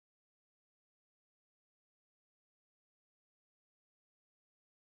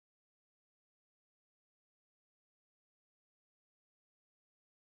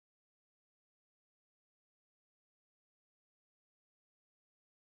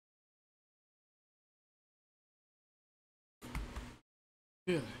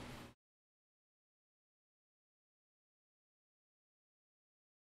Yeah.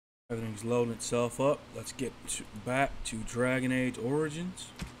 Everything's loading itself up. Let's get back to Dragon Age Origins.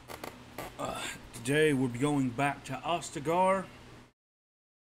 Today we'll be going back to Ostagar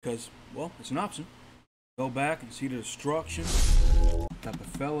because, well, it's an option. Go back and see the destruction that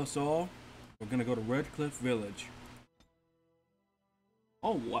befell us all. We're gonna go to Redcliffe Village.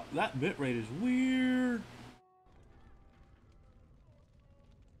 Oh, what? That bitrate is weird.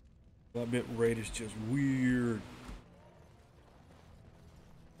 That bitrate is just weird.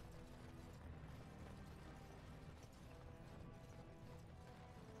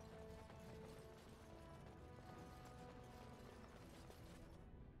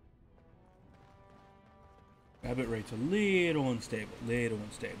 That bitrate's a little unstable.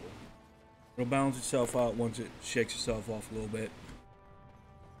 It'll balance itself out once it shakes itself off a little bit.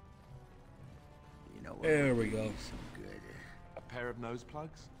 You know what? There we go. Some good. A pair of nose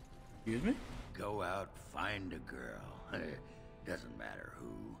plugs? Excuse me? Go out, find a girl. Doesn't matter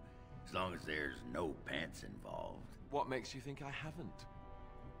who, as long as there's no pants involved. What makes you think I haven't?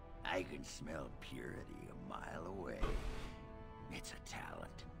 I can smell purity a mile away. It's a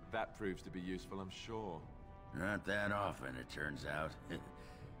talent. That proves to be useful, I'm sure. Not that often, it turns out.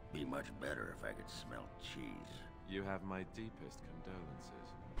 Be much better if I could smell cheese. You have my deepest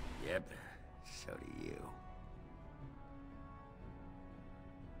condolences. Yep, so do you.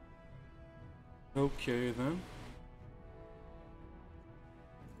 Okay then.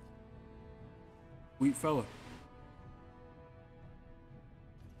 Sweet fella.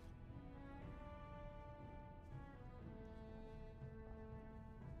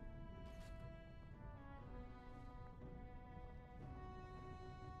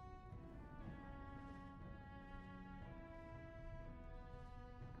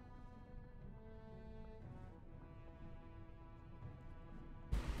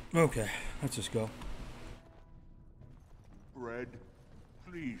 Okay, let's just go. Bread?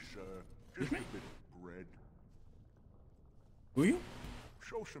 Please, sir. Just a bit of bread. Will you?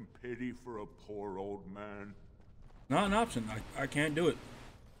 Show some pity for a poor old man. Not an option. I can't do it.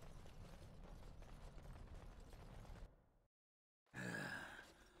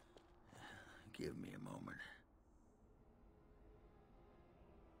 Give me a moment.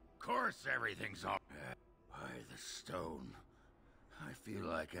 Of course everything's all by the stone. I feel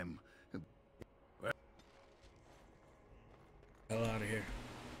like I'm... Hell out of here.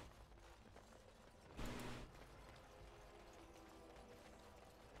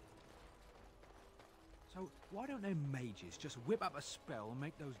 So, why don't them mages just whip up a spell and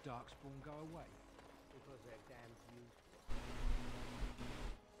make those darkspawn go away? Because they're damn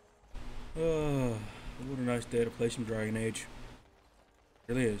used. What a nice day to play some Dragon Age.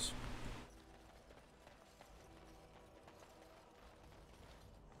 Really is.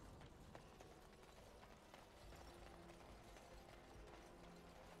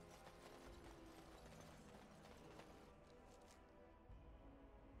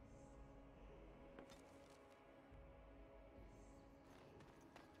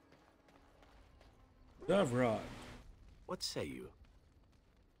 Davrod. What say you?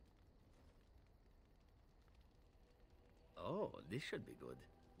 Oh, this should be good.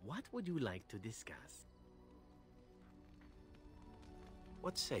 What would you like to discuss?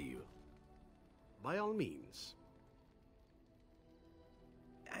 What say you? By all means.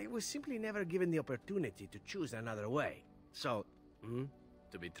 I was simply never given the opportunity to choose another way. So,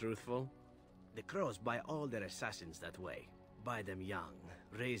 to be truthful, the Crows buy all their assassins that way. Buy them young,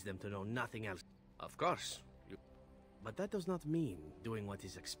 raise them to know nothing else. Of course. But that does not mean doing what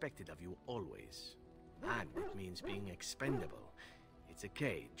is expected of you always. And it means being expendable. It's a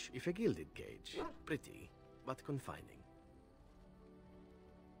cage, if a gilded cage. Pretty, but confining.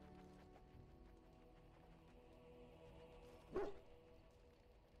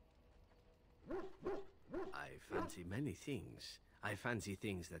 I fancy many things. I fancy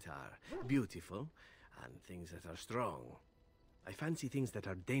things that are beautiful, and things that are strong. I fancy things that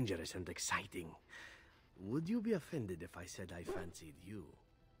are dangerous and exciting. Would you be offended if I said I fancied you?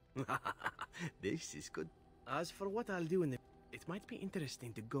 This is good. As for what I'll do in the... It might be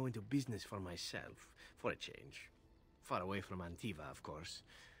interesting to go into business for myself, for a change. Far away from Antiva, of course.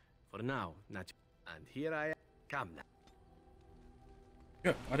 For now, not... And here I am. Come now.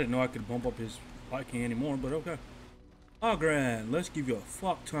 Yeah, I didn't know I could bump up his liking anymore, but okay. Oh, grand. Let's give you a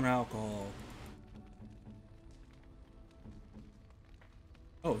fuck ton of alcohol.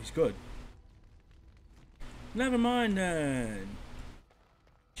 Oh, he's good. Never mind then.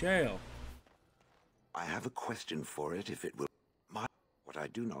 Jail. I have a question for it if it will... What I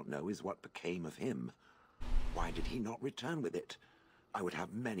do not know is what became of him. Why did he not return with it? I would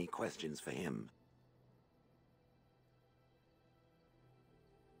have many questions for him.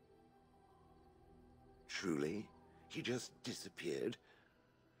 Truly? He just disappeared?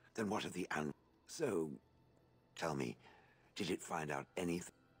 Then what of the So, tell me, did it find out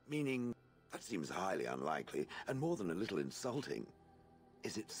anything? Meaning, that seems highly unlikely, and more than a little insulting.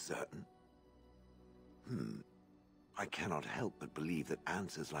 Is it certain? I cannot help but believe that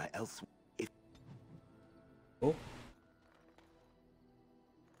answers lie elsewhere. Oh,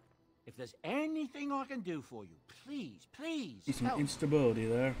 If there's anything I can do for you, please, please, see some help. instability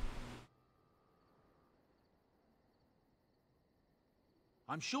there.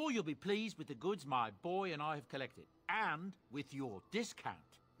 I'm sure you'll be pleased with the goods my boy and I have collected, and with your discount.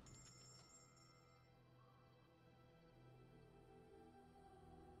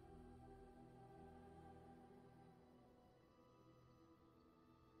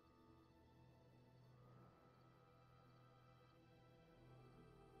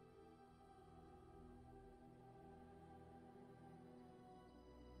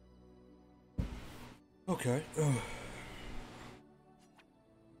 Okay.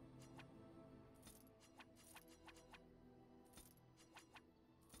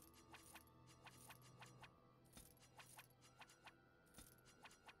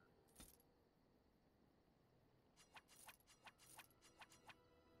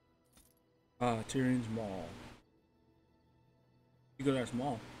 Tyrion's Mall. You go to that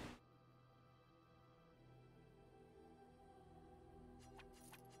mall.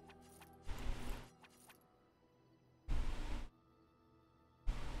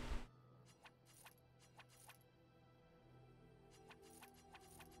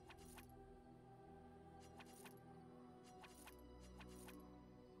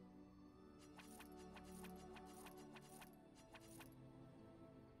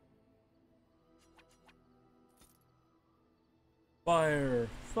 Fire!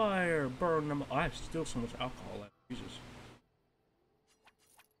 Fire! Burn them! I have still so much alcohol left. Jesus.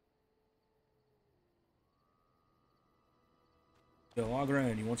 Yo,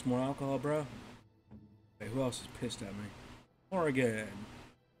 Ostagar, you want some more alcohol, bro? Hey, who else is pissed at me? Oregon!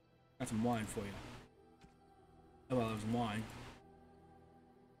 Got some wine for you. How about some wine?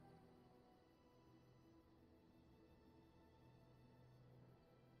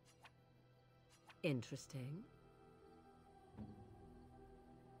 Interesting.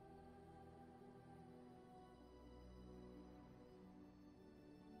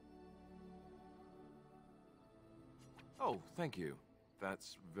 Oh, thank you.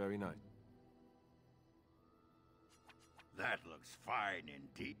 That's very nice. That looks fine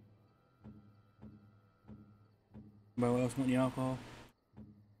indeed. Anybody else want any alcohol?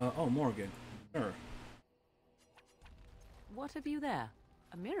 Oh, Morgan. Sure. What have you there?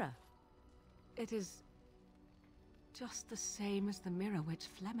 A mirror? It is just the same as the mirror which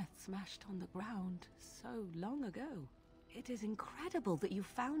Flemeth smashed on the ground so long ago. It is incredible that you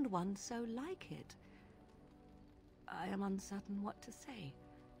found one so like it. I am uncertain what to say.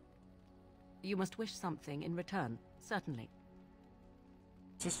 You must wish something in return, certainly.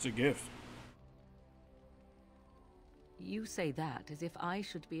 Just a gift. You say that as if I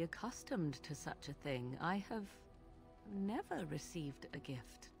should be accustomed to such a thing. I have never received a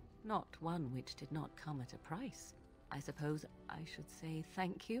gift, not one which did not come at a price. I suppose I should say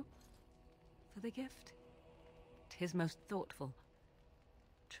thank you for the gift. 'Tis most thoughtful,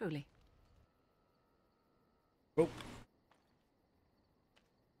 truly. Oh.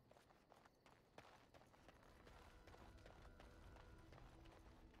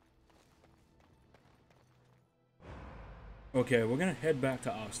 Okay, we're gonna head back to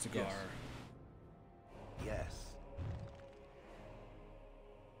Ostagar. Yes.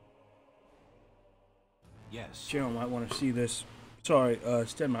 Yes. Cheryl might want to see this. Sorry,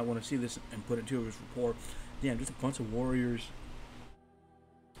 Stead might want to see this and put it to his report. Damn, just a bunch of warriors.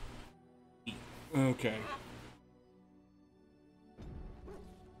 Okay.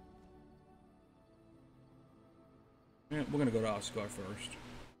 Yeah, we're gonna go to Ostagar first.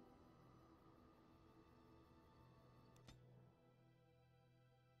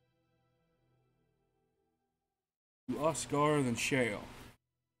 To Ostagar, then Shale.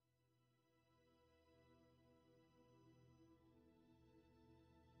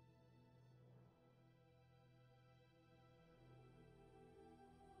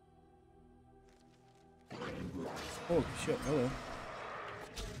 Holy shit, hello.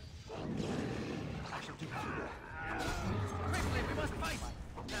 I shall do that. Quickly, we must fight!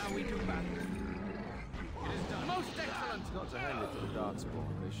 Now we do battle. It is done. Most excellent! Not to hand it to the Darkspawn,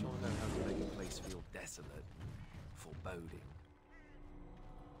 they sure know how to make a place feel desolate, foreboding.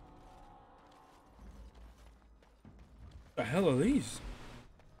 The hell are these?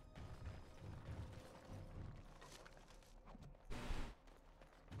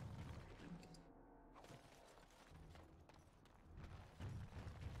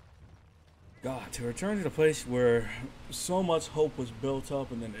 God, to return to the place where so much hope was built up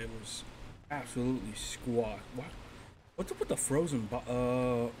and then it was absolutely squashed. What? What's up with the frozen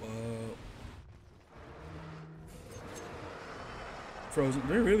frozen?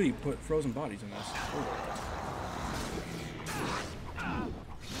 They really put frozen bodies in this.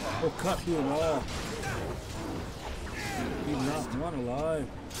 Oh, cut through the wall. Leave not one alive.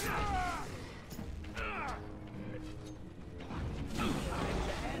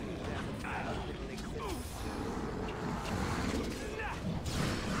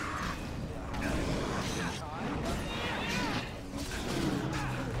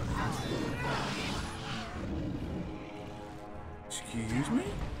 Excuse me?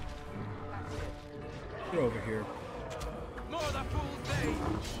 Get over here. More the fool's day!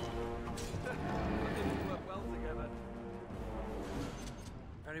 Didn't work well together.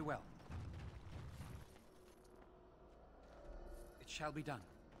 Very well. It shall be done.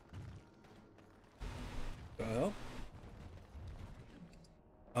 Well.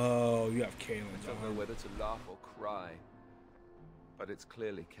 Oh, you have Kalen's I don't know whether to laugh or cry, but it's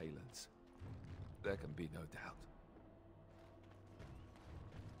clearly Kalen's. There can be no doubt.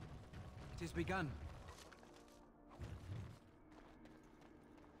 It is begun.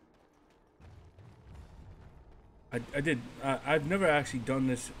 I did. I've never actually done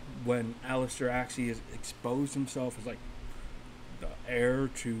this when Alistair actually has exposed himself as like the heir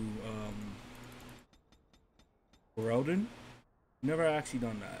to Rodin. Never actually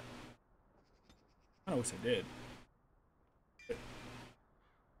done that. I wish I did. But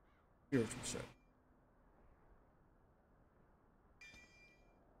here's what said.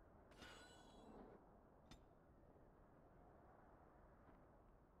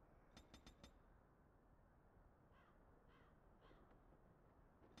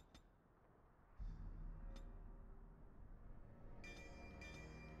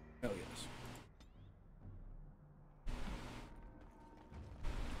 Hell yes.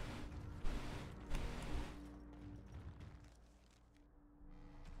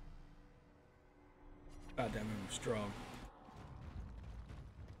 God damn, I'm strong.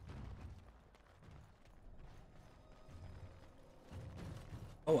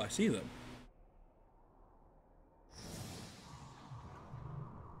 Oh, I see them.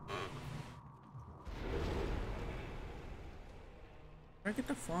 Did I get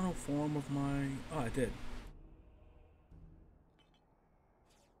the final form of my... Oh, I did.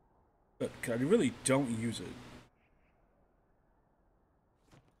 But I really don't use it.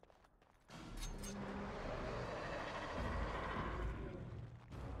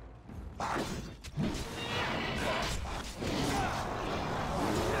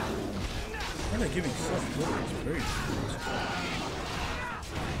 Why are they giving such good? It's very good.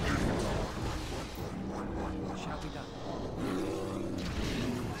 Shall be done.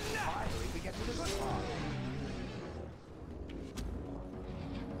 Finally, we get to the good part.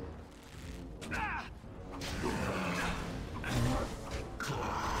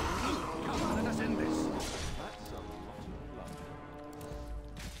 Come on, let us end this. That's a lot of blood.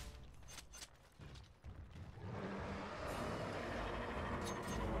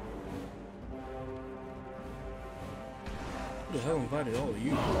 Who the hell invited all of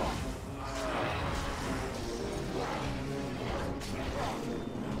you?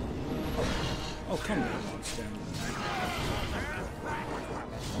 Oh, come on, Stan.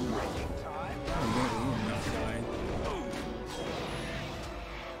 I'm not dying.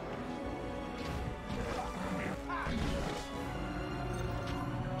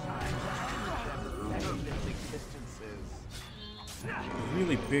 A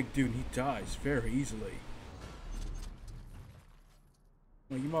really big dude, he dies very easily.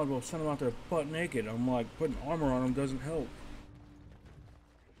 Well, you might as well send him out there butt naked. I'm like, putting armor on him doesn't help.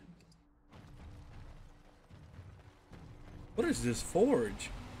 What is this forge?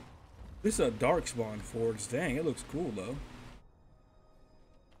 This is a darkspawn forge. Dang, it looks cool though.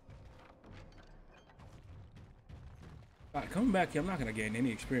 Alright, coming back here, I'm not gonna gain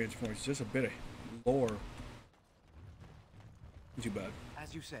any experience points, just a bit of lore. Not too bad.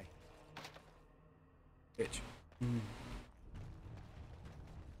 As you say. Bitch.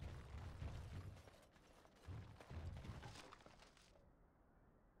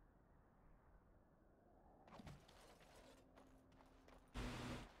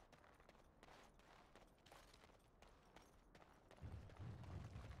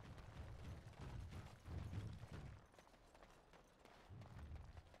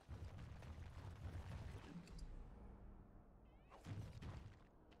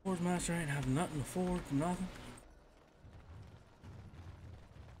 Forge Master ain't have nothing to forge, nothing.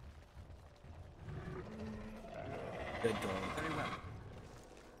 Dead dog. Very well.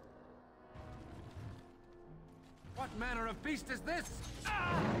 What manner of beast is this?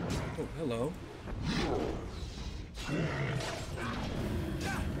 Oh, hello.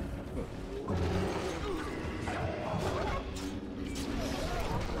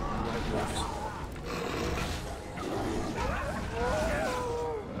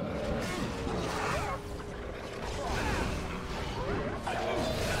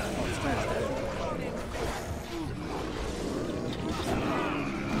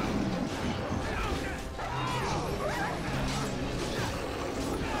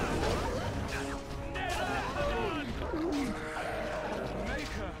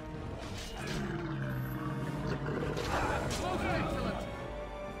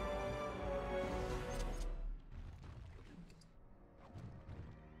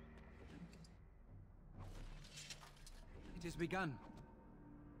 It has begun.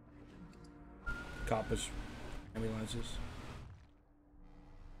 Coppers, ambulances.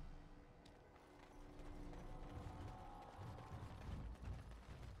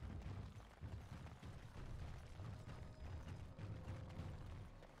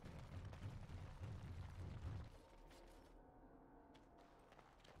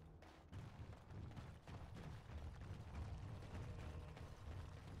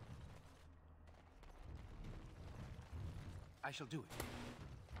 I shall do it.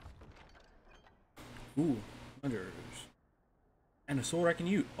 Ooh, wonders. And a sword I can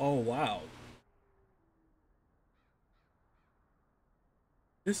use. Oh, wow.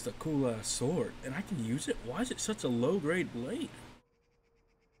 This is a cool ass sword, and I can use it? Why is it such a low grade blade?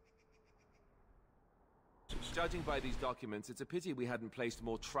 Judging by these documents, it's a pity we hadn't placed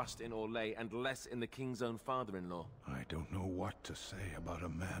more trust in Orlais and less in the king's own father-in-law. I don't know what to say about a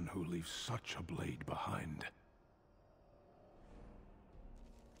man who leaves such a blade behind.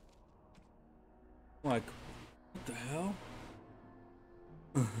 Like, what the hell?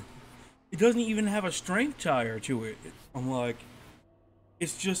 It doesn't even have a strength tire to it. I'm like,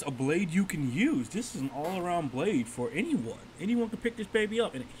 it's just a blade you can use. This is an all-around blade for anyone. Anyone can pick this baby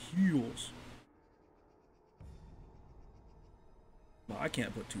up and it heals. Well, I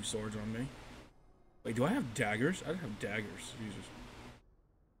can't put two swords on me. Wait, do I have daggers? I don't have daggers. Jesus.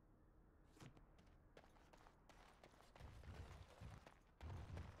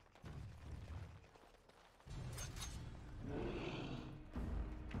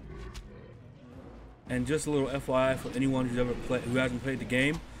 And just a little FYI for anyone who's ever played, who hasn't played the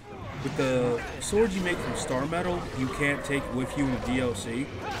game, with the swords you make from star metal, you can't take with you in the DLC.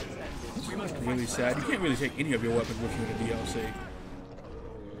 It's really sad. You can't really take any of your weapons with you in the DLC.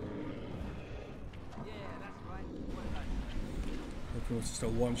 It's just a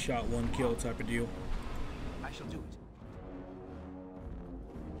one-shot, one-kill type of deal. I shall do it.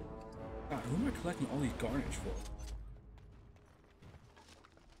 God, who am I collecting all these garnish for?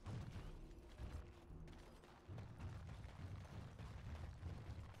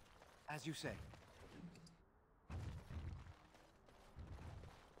 As you say.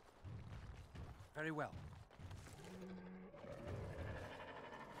 Very well.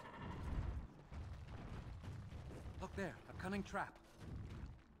 Look there, a cunning trap.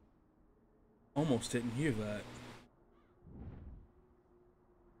 Almost didn't hear that.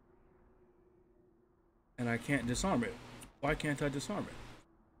 And I can't disarm it. Why can't I disarm it?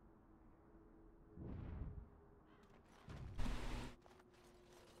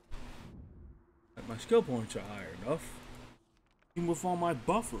 My skill points are high enough. Even with all my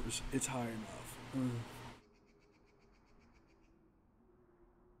buffers, it's high enough.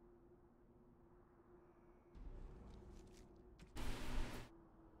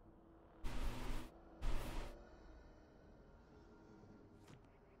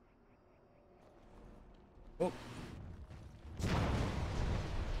 Oh.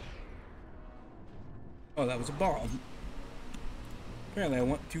 Oh, that was a bomb. Apparently I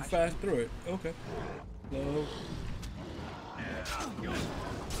went too fast through it. Okay. Slow.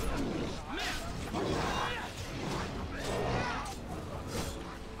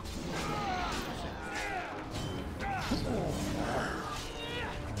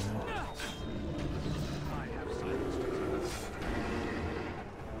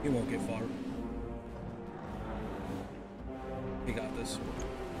 He won't get far. He got this.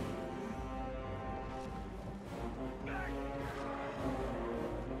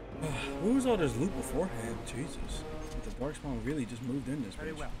 Where was all this loot beforehand? Jesus. The Darkspawn really just moved in this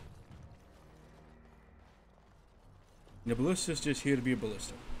Very bitch. well. The ballista's just here to be a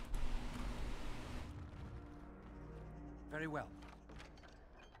ballista. Very well.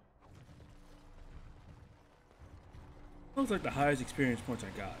 That was like the highest experience points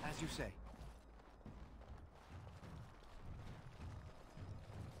I got. As you say.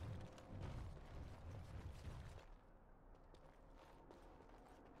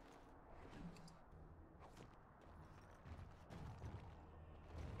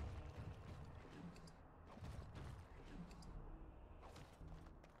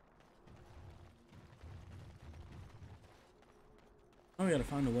 Now we gotta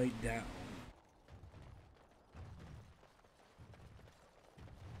find a way down.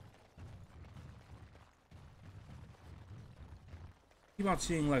 Keep on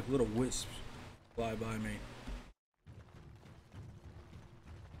seeing like little wisps fly by me.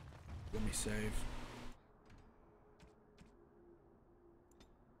 Let me save.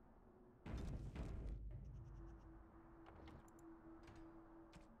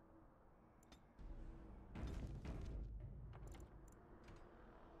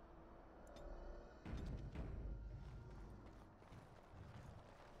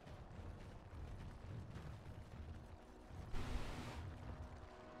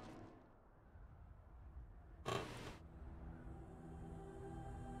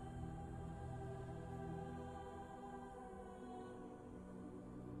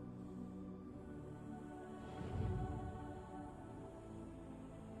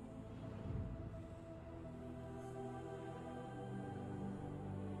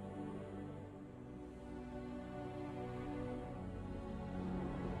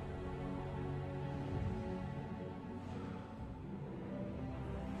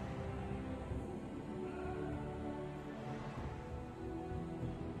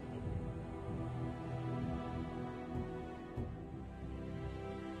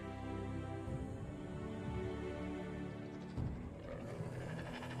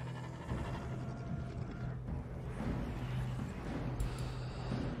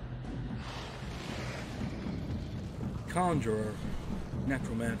 Conjurer,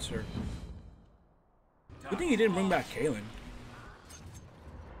 necromancer. Good thing he didn't bring back Kaelin.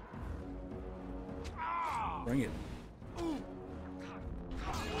 Bring it.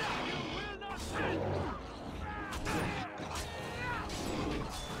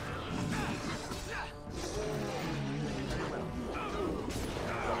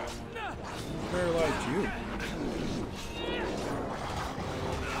 Paralyzed you.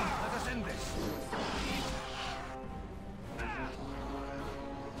 Let us end this.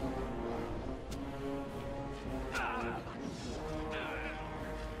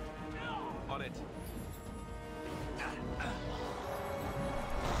 On it.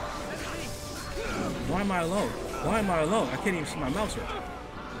 Why am I alone? Why am I alone? I can't even see my mouse here.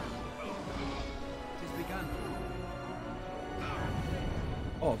 It is begun.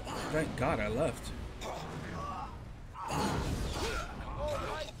 Oh, thank God I left.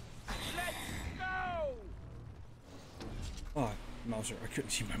 Oh, mouser. I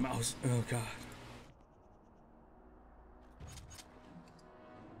couldn't see my mouse. Oh, God.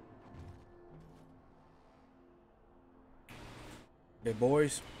 Okay,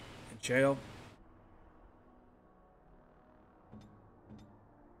 boys. In jail.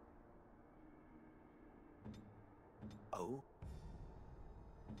 Oh?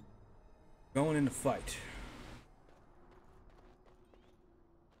 Going in the fight.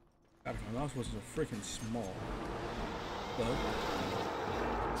 God, if my mouse wasn't so freaking small. Hello?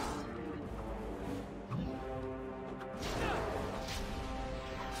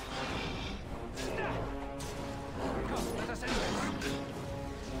 Let us end this.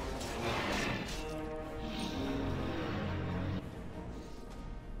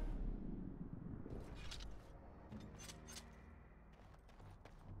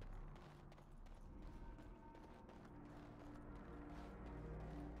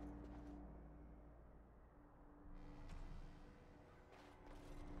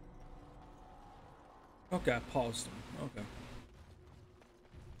 Okay, I paused them. Okay.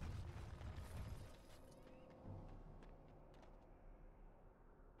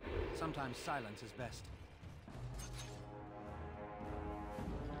 Sometimes silence is best.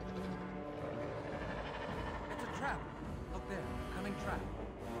 It's a trap. Look there, cunning trap.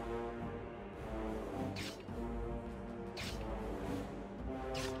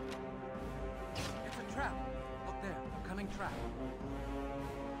 It's a trap. Look there, cunning trap.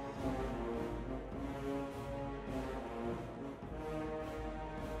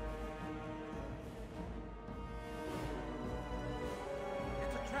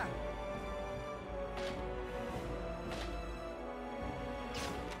 It's a trap.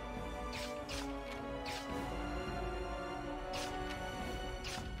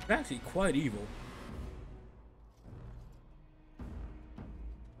 It's actually quite evil.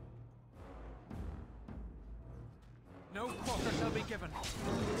 No quarter shall be given.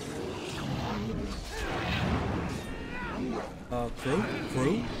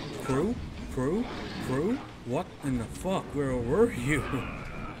 Crew? What in the fuck? Where were you?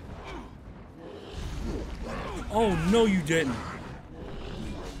 Oh, no you didn't.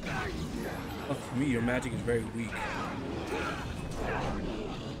 Oh, for me, your magic is very weak.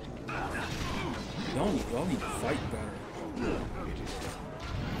 Y'all need to fight better.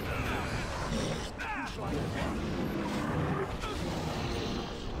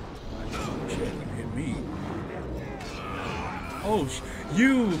 Shit, you hit me. Oh,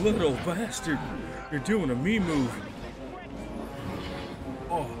 you little bastard! You're doing a me move.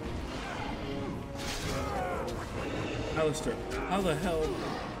 Oh. Alistair, how the hell?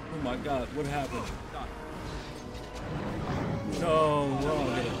 Oh my god, what happened? No, we're all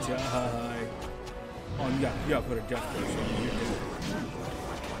gonna die. Oh, you gotta put a death curse on me. You're dead.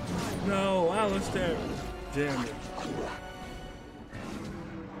 No, Alistair! Damn it.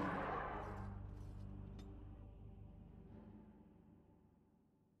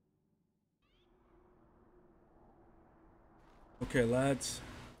 Okay, lads.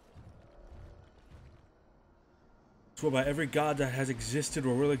 Swear by every god that has existed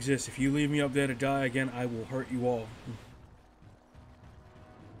or will exist, if you leave me up there to die again, I will hurt you all.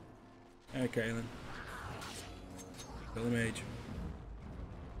 Okay, then. Kill the mage.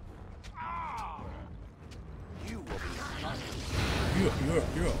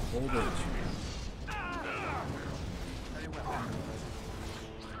 You're a whole bitch.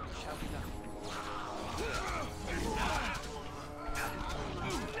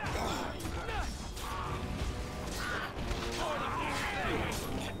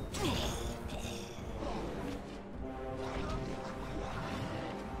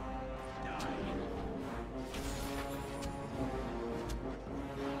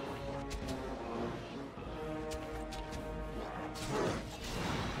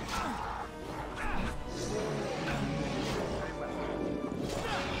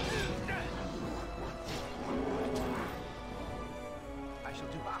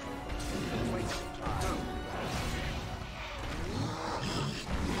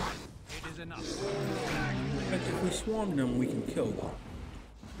 If we swarm them, we can kill them.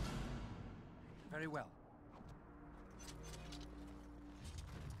 Very well.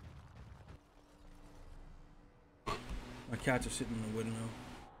 My cats are sitting in the window.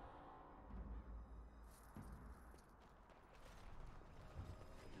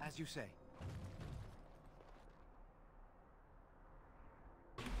 As you say.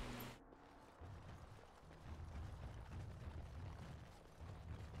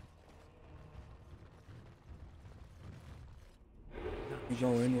 We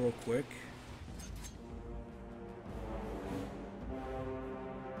go in real quick.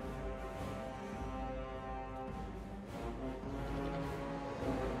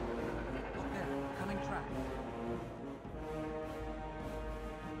 Look there, coming trap.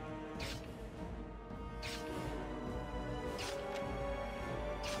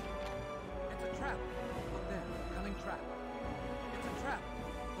 It's a trap. Look there, coming trap. It's a trap.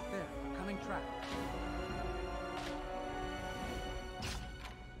 Look there, coming trap.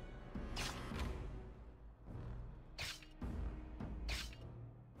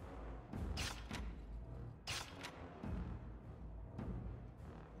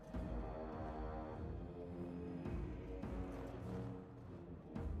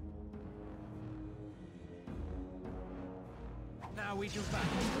 Now we do battle.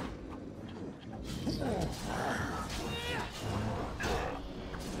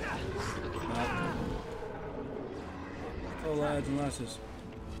 Oh, lads and lasses.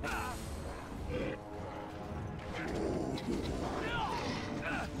 I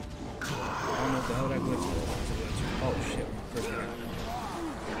don't know what the hell that glitch was. Oh shit, we're perfect.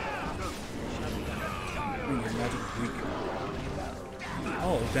 Your magic is weak.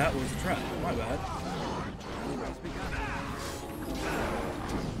 Oh, that was a trap. My bad.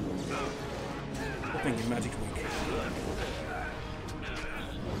 I think your magic's weak.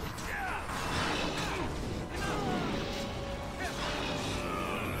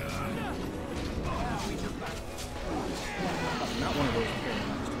 Not one of those.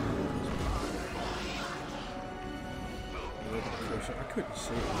 I couldn't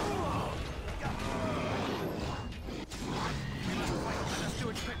see it. Let's do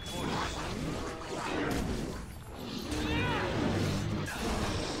it quick, boys.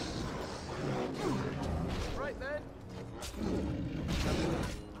 Right then.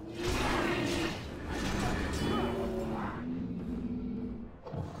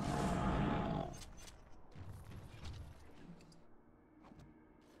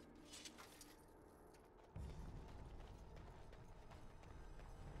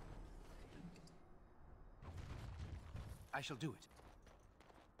 I shall do it.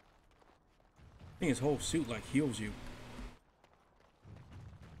 I think his whole suit like heals you.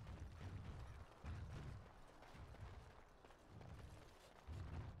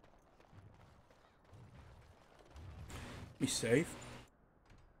 Be safe.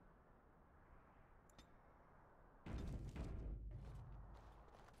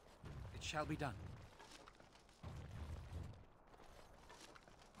 shall be done.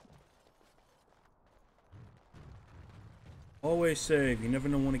 Always save. You never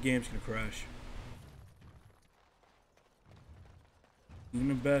know when a game's gonna crash. Even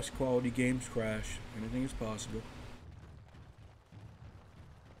the best quality games crash. Anything is possible.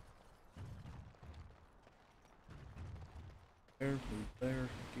 There, thank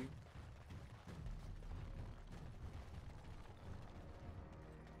you.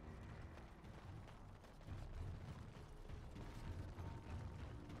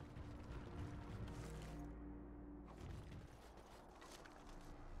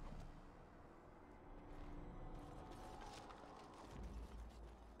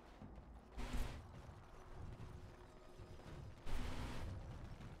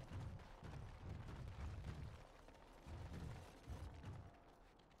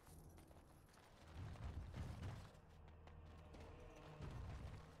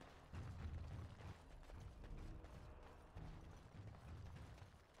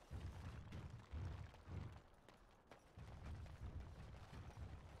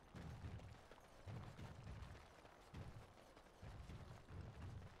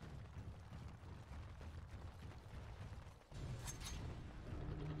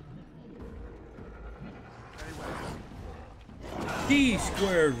 He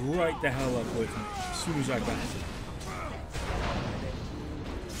squared right the hell up with me as soon as I got it.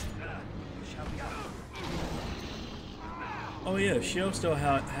 Oh yeah, Shell still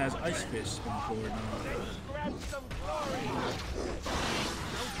has Ice Fist on board now.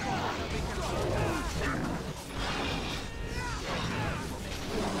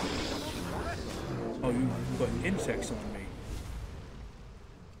 Oh, you putting insects on me.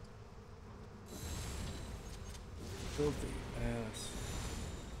 Filthy ass.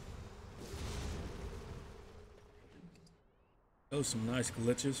 Those some nice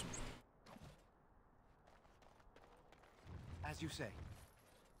glitches. As you say.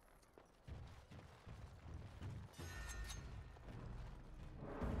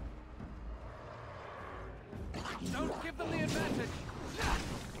 Don't give them the advantage.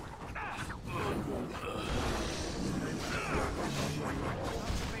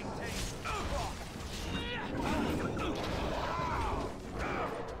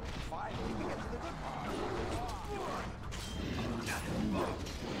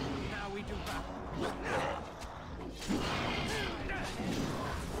 Now we do battle.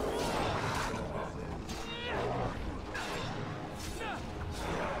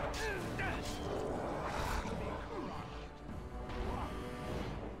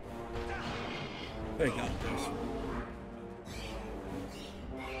 They got this.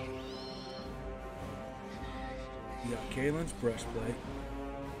 You got Kalen's breastplate.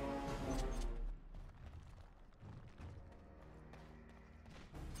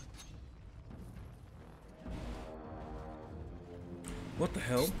 What the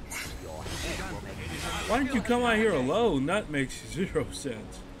hell? Why didn't you come out here alone? That makes zero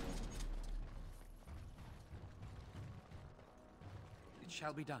sense. It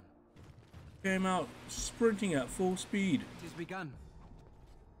shall be done. Came out sprinting at full speed. It is begun.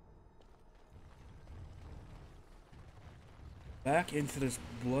 Back into this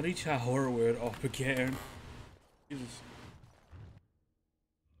bloody tower where it all began. Jesus.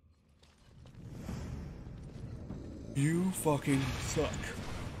 You fucking suck.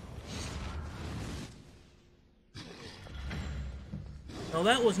 Now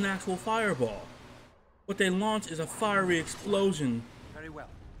that was an actual fireball. What they launched is a fiery explosion. Very well.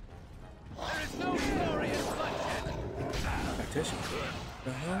 There is no glory in bloodshed. Tactician?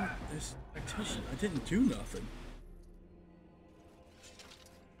 The hell is tactician? I didn't do nothing.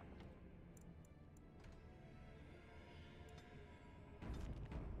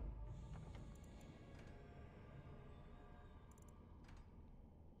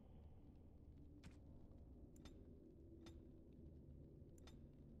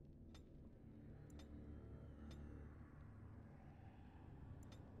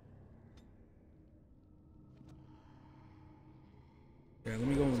 Yeah, let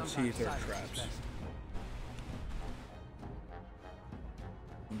me go and see if there are traps.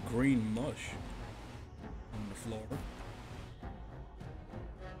 Some green mush on the floor. I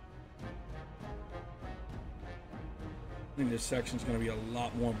think this section's going to be a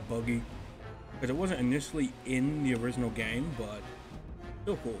lot more buggy. Because it wasn't initially in the original game, but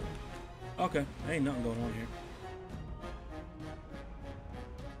still cool. Okay, ain't nothing going on here.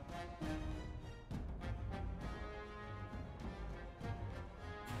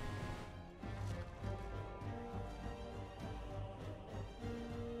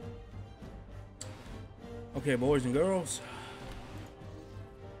 Okay, boys and girls,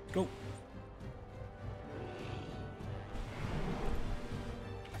 go.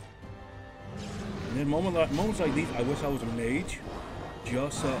 In moments like these, I wish I was a mage.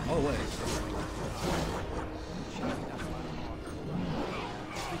 Just oh wait.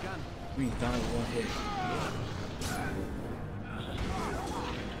 We down with one hit.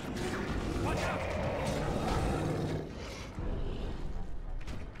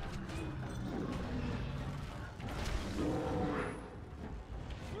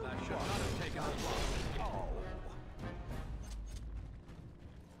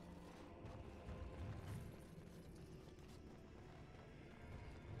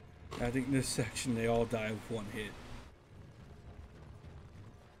 I think in this section they all die with one hit.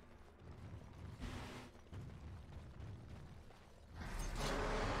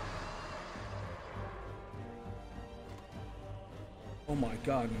 Oh my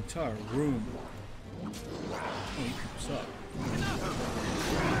god, an entire room. Oh, he keeps up.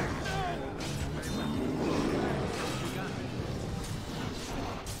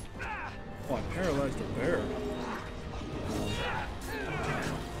 Oh, I paralyzed the bear.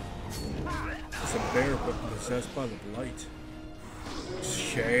 It's a bear but possessed by the blight.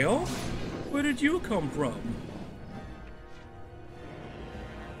 Shale? Where did you come from?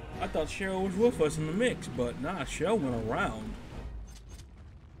 I thought Cheryl was with us in the mix, but nah, Cheryl went around.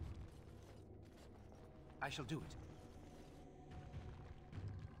 I shall do it.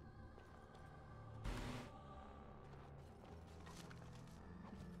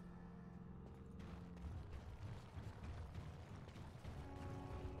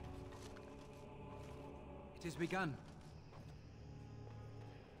 It is begun.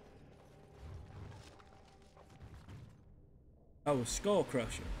 I was Skull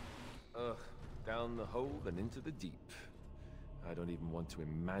Crusher. Ugh, down the hole and into the deep. I don't even want to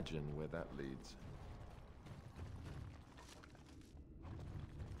imagine where that leads.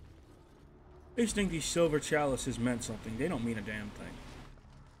 I just think these silver chalices meant something. They don't mean a damn thing.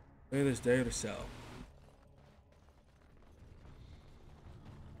 They're just there to sell.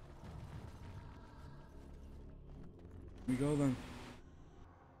 Here we go then.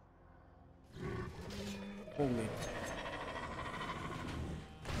 Holy.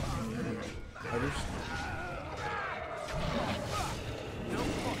 Others? No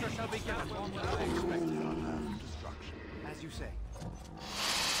quarter shall be given. As you say.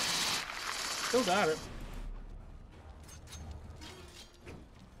 Still got it.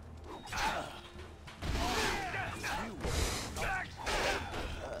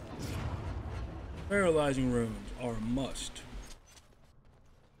 Paralyzing runes are a must.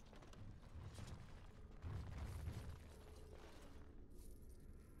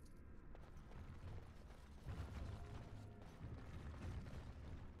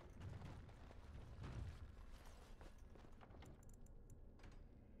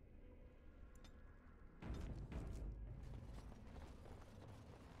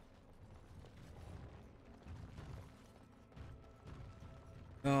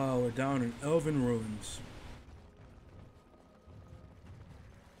 Oh, we're down in Elven Ruins.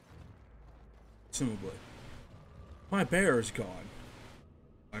 Presumably. My bear is gone.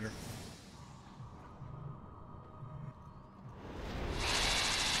 Spider.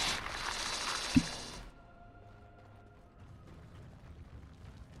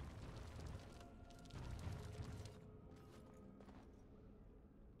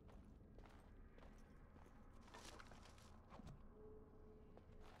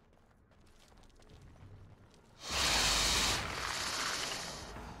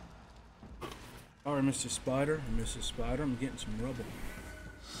 Alright, Mr. Spider and Mrs. Spider, I'm getting some rubble.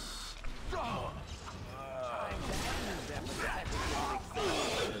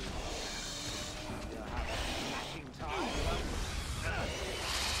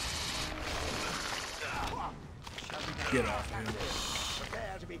 Get off him.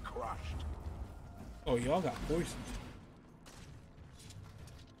 Prepare to be crushed. Oh, y'all got poisoned.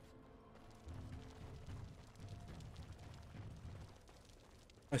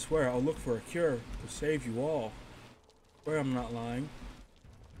 I swear I'll look for a cure to save you all. I swear I'm not lying.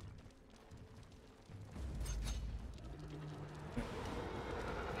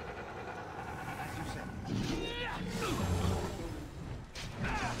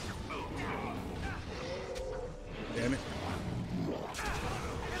 Damn it.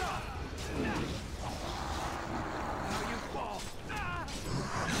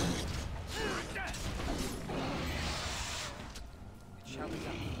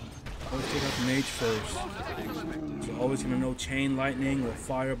 Always take out the mage first. So always gonna know chain lightning or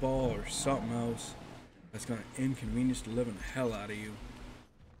fireball or something else that's gonna inconvenience the living hell out of you.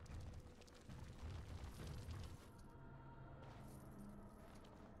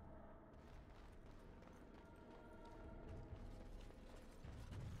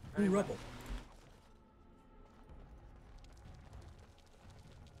 Ooh, rubble.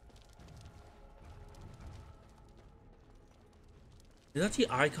 Is that the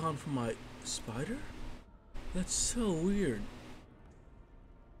icon for my spider? That's so weird.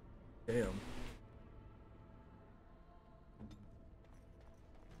 Damn.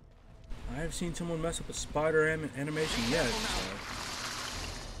 I have seen someone mess up a spider animation yet. So.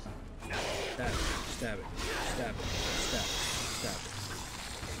 Stab it, stab it, stab it, stab it, stab it.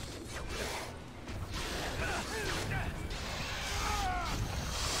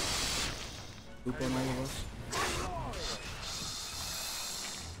 Poop on all of us.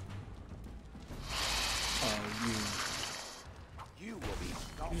 You will be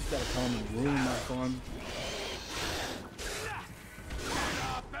You just gotta come and ruin my fun.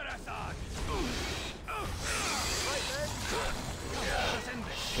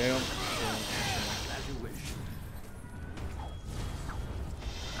 Jail. As you wish.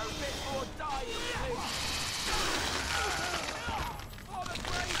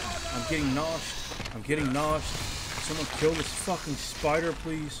 I'm getting noshed. I'm getting noshed. Someone kill this fucking spider,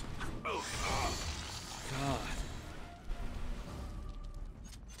 please. God.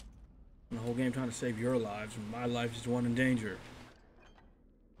 The whole game trying to save your lives, and my life is the one in danger.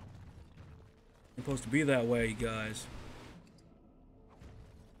 It's supposed to be that way, you guys.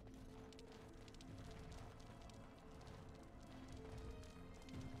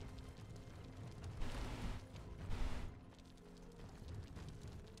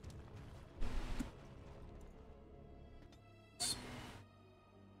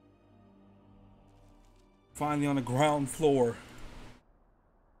 Finally on the ground floor.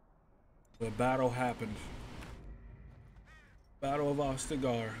 The battle happened. Battle of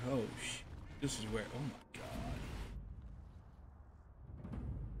Ostagar. Oh shit. This is where, oh my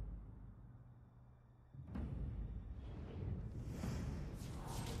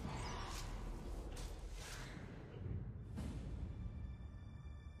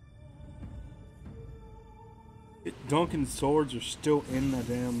god. Duncan's swords are still in the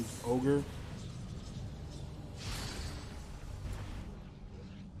damn ogre.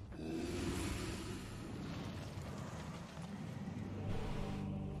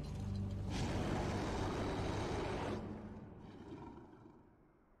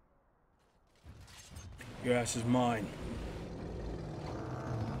 Your ass is mine.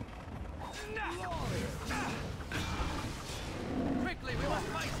 Quickly, we must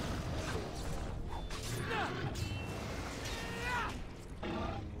fight!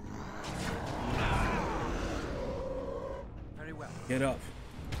 Very well. Get up.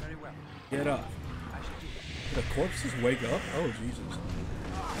 Very well. Get up. I should do that. The corpses wake up? Oh, Jesus.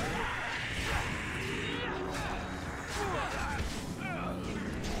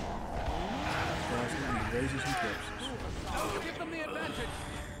 Raises some corpses. Give them the advantage!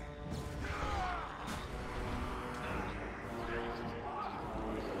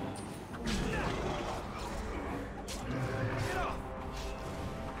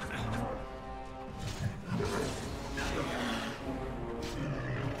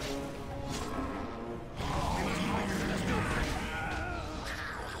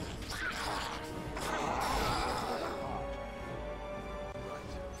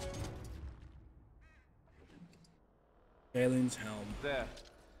 Alien's helm. There.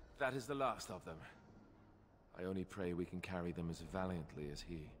 That is the last of them. I only pray we can carry them as valiantly as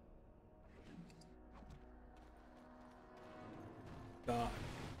he. God.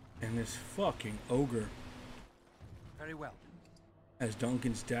 And this fucking ogre Very well. has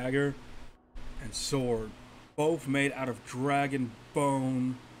Duncan's dagger and sword. Both made out of dragon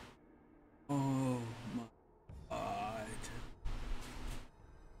bone. Oh my god.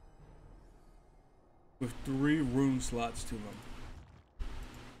 With 3 rune slots to them.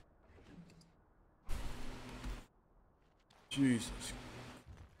 Jesus.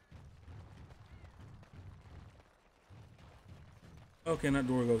 Okay, and that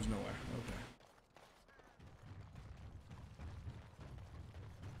door goes nowhere. Okay.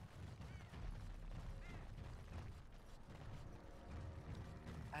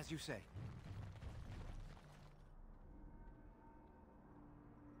 As you say.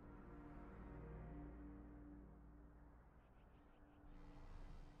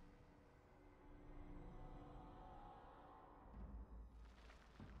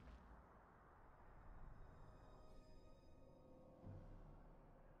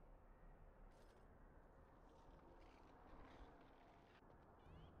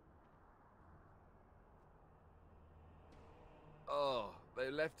 Oh,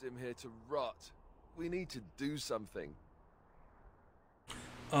 they left him here to rot. We need to do something.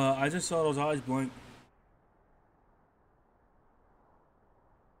 I just saw those eyes blink.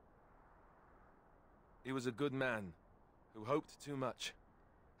 He was a good man who hoped too much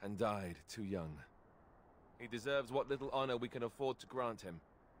and died too young. He deserves what little honor we can afford to grant him.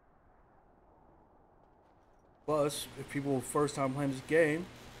 Plus, if people first time playing this game,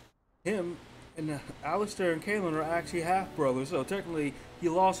 him and Alistair and Kaelin are actually half brothers. So technically, he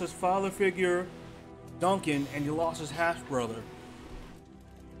lost his father figure, Duncan, and he lost his half brother.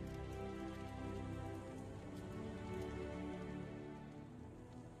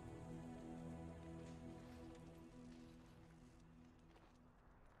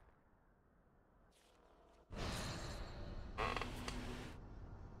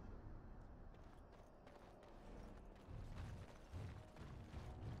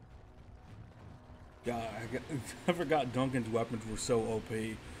 God, I forgot Duncan's weapons were so OP.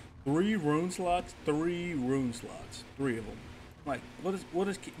 3 rune slots, 3 rune slots, 3 of them. Like, does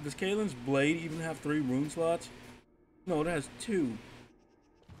Kaelin's blade even have 3 rune slots? No, it has 2.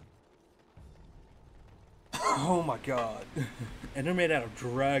 Oh my god. And they're made out of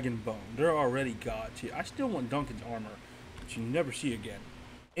dragon bone. They're already god tier. I still want Duncan's armor, which you never see again.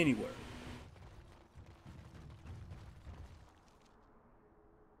 Anywhere.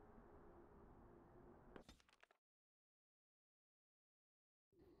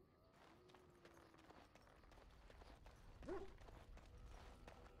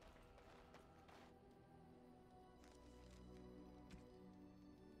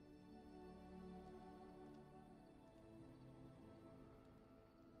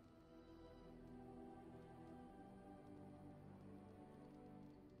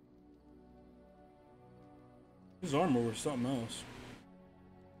 His armor was something else.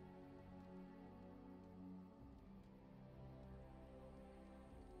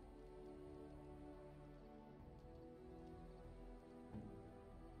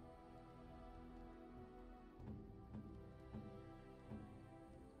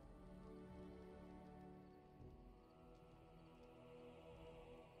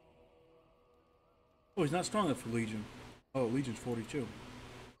 Oh, he's not strong enough for Legion. Oh, Legion's 42.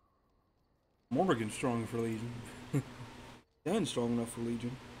 Morrigan's strong for Legion. Dan's strong enough for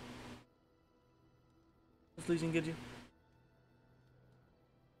Legion. What's Legion get you?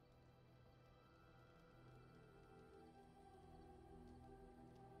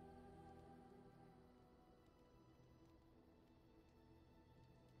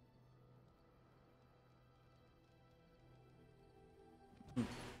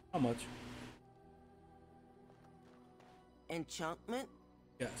 How much? Enchantment?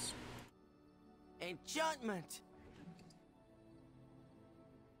 Yes. Enchantment!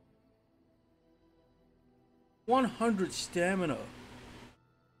 100 stamina.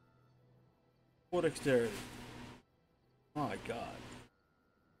 What dexterity? My god.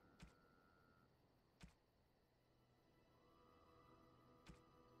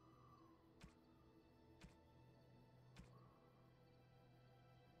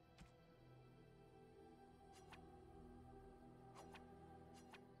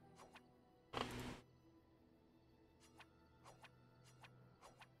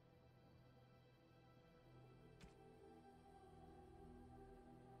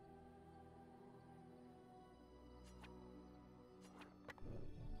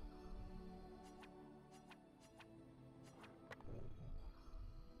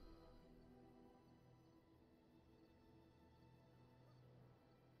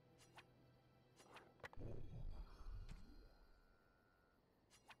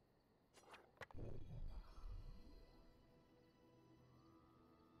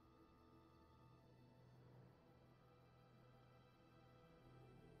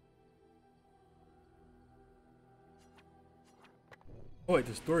 Oh wait,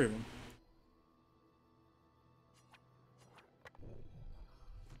 there's 3 of them.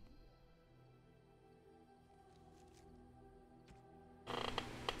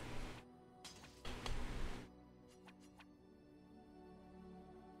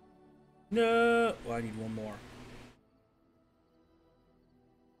 No! Well, I need 1 more.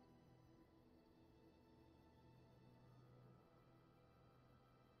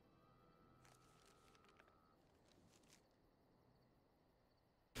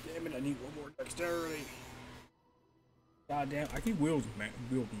 Damn it, I need 1 more dexterity. God damn, I can wield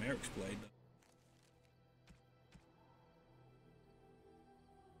Merrick's blade though.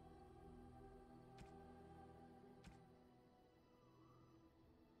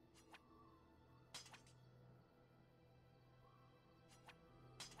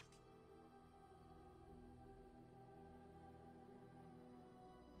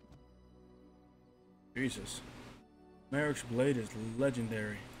 Jesus. Merrick's blade is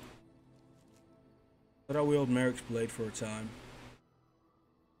legendary. But I wield Merrick's blade for a time.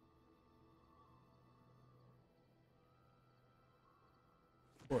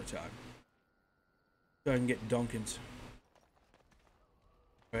 For a time. So I can get Duncan's.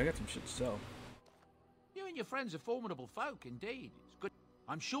 I got some shit to sell. You and your friends are formidable folk, indeed. It's good.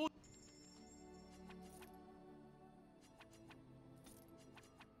 I'm sure.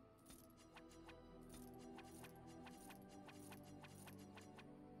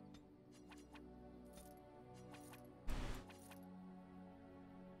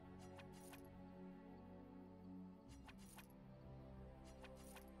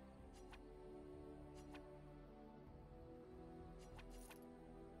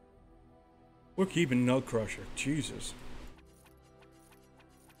 We're keeping Nut Crusher. Jesus.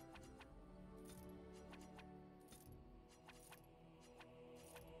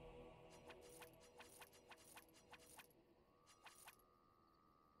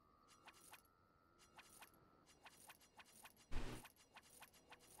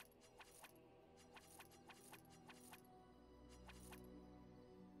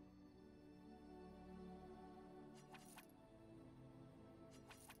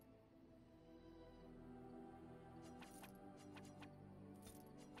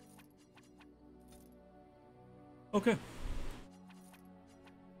 Okay.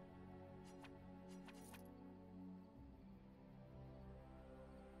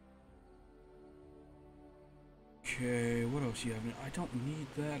 Okay, what else you have? I don't need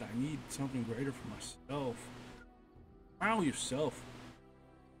that. I need something greater for myself. Wow, yourself.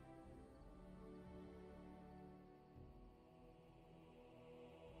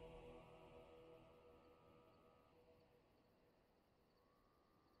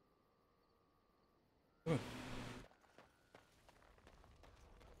 Good.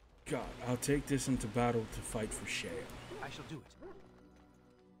 God, I'll take this into battle to fight for Shale. I shall do it.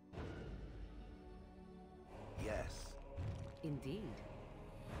 Yes. Indeed.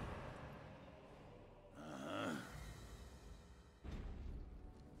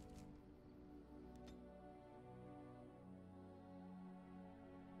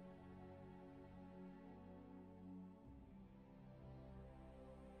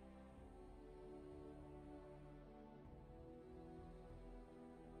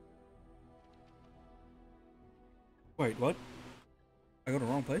 Wait, what? I go to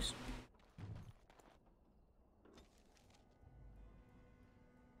the wrong place?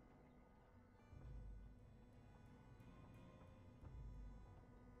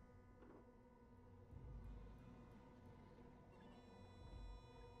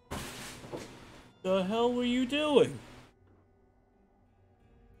 The hell were you doing?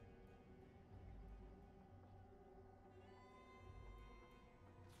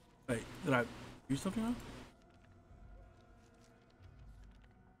 Wait, did I do something wrong?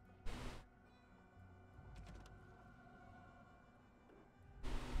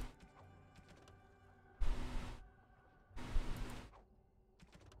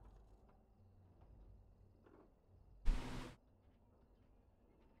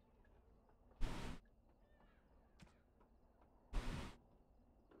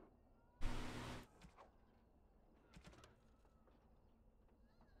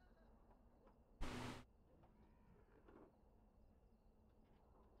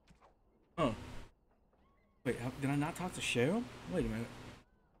 Oh. Wait, did I not talk to Cheryl? Wait a minute.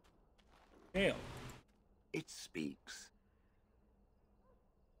 Cheryl. It speaks.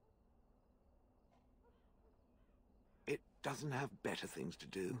 It doesn't have better things to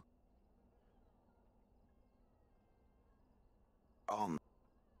do.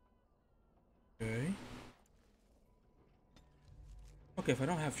 Okay. Okay, if I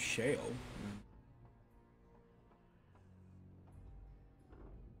don't have Shale.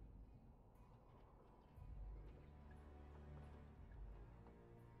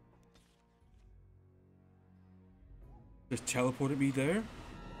 Just teleported me there?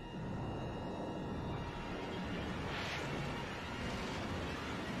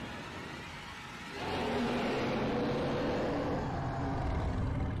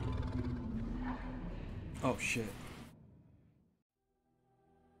 Oh shit.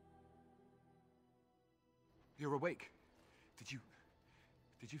 You're awake. Did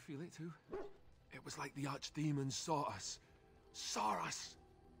you feel it too? It was like the archdemons saw us. Saw us!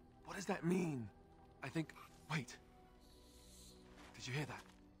 What does that mean? I think... Wait. Did you hear that?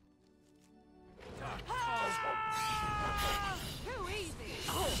 Too easy!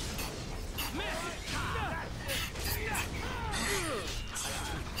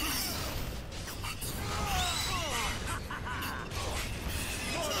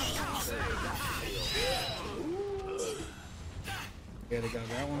 Yeah, they got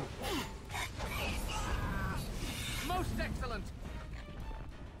that one. Most excellent.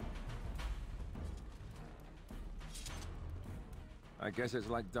 I guess it's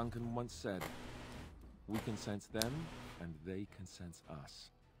like Duncan once said. We can sense them, and they can sense us.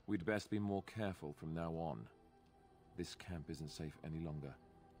 We'd best be more careful from now on. This camp isn't safe any longer.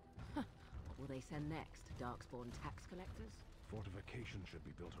 What will they send next? Darkspawn tax collectors? Fortifications should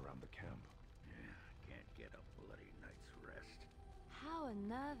be built around the camp. Yeah, can't get a bloody night's rest. How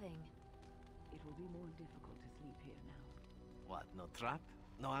unnerving. It will be more difficult to sleep here now. What, no trap?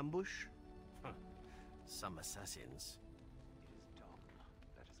 No ambush? Huh. Some assassins. It is done.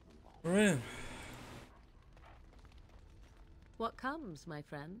 Let us move on. We're in. What comes, my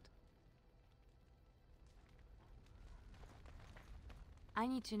friend? I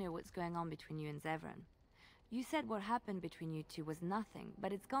need to know what's going on between you and Zevran. You said what happened between you two was nothing,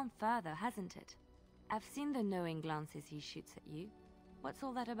 but it's gone further, hasn't it? I've seen the knowing glances he shoots at you. What's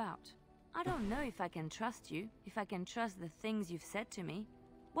all that about? I don't know if I can trust you, if I can trust the things you've said to me.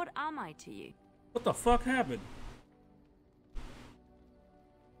 What am I to you? What the fuck happened?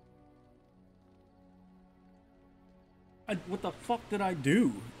 What the fuck did I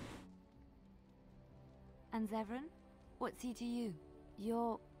do? And Zevran? What's he to you?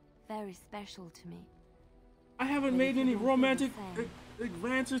 You're very special to me. I haven't made any romantic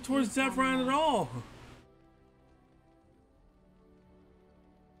advances towards Zevran at all.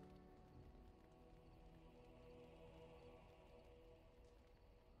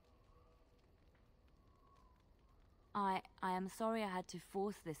 I am sorry I had to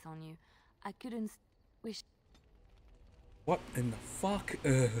force this on you. I couldn't wish... What in the fuck?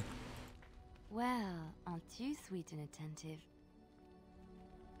 Well, aren't you sweet and attentive?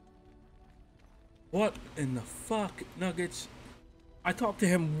 What in the fuck, Nuggets? I talked to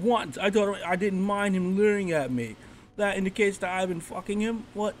him once. I thought I didn't mind him leering at me. That indicates that I've been fucking him?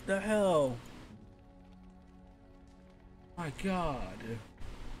 What the hell? My god.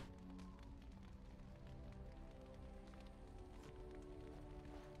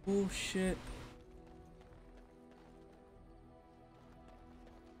 Bullshit.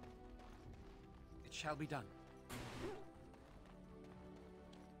 It shall be done.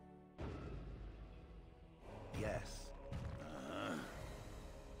 Yes.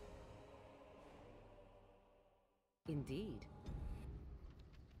 Indeed.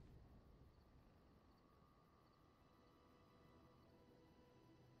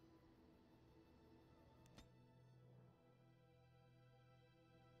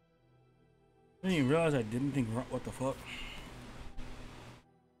 I didn't even realize I didn't think, what the fuck?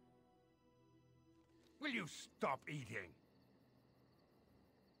 Will you stop eating?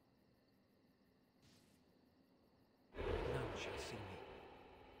 None shall see me.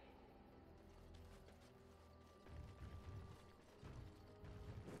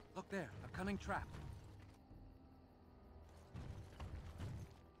 Look there, a cunning trap.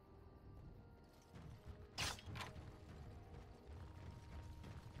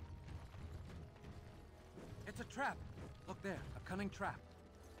 It's a trap. Look there, a cunning trap.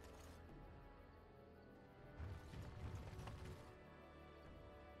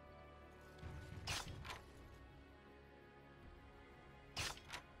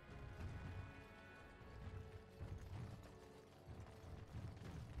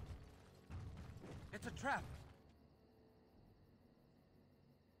 It's a trap.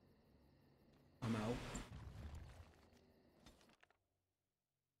 I'm out.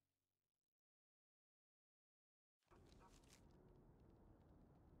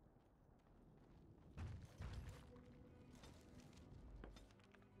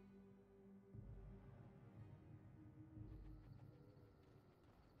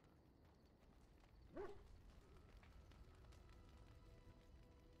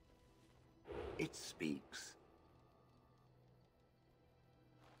 It speaks.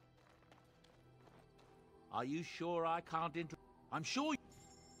 Are you sure I can't I'm sure.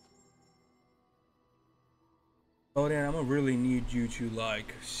 Oh, Dan, I'm gonna really need you to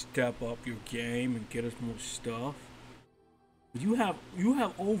like step up your game and get us more stuff. You have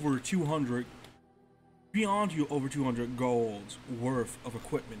over 200, beyond you over 200 golds worth of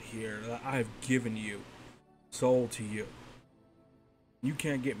equipment here that I have given you, sold to you. You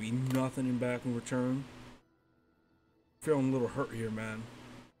can't get me nothing in back in return. Feeling a little hurt here, man.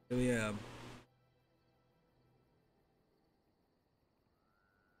 Really am.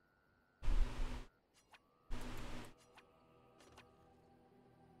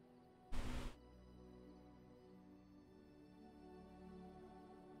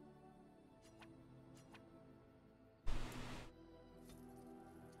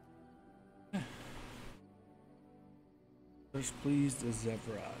 First, please, the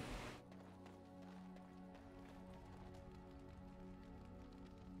Zevran.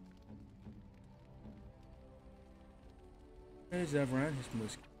 There's Zevran, his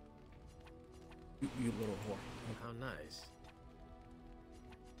musk. You little whore. How nice.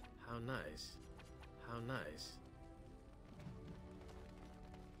 How nice. How nice.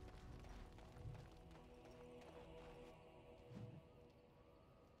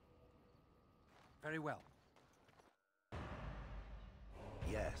 Very well.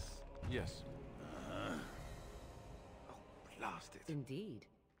 Yes. Yes. Oh, blast it. Indeed.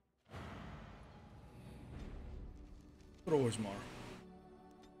 Little Ostagar.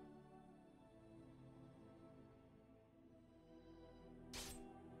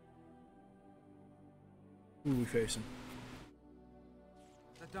 Who are we facing?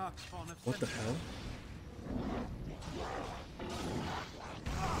 The dark spawn of What the hell?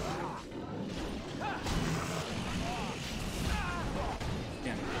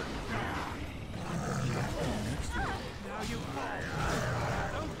 Damn it. Now you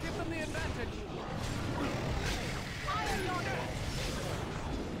don't give them the advantage.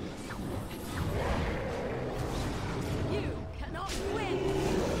 You cannot win!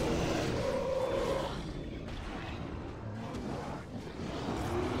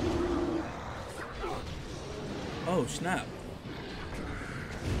 Oh, snap.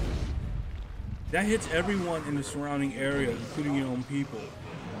 That hits everyone in the surrounding area, including your own people.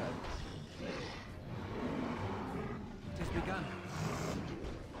 It has begun.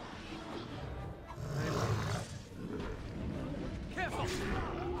 Careful!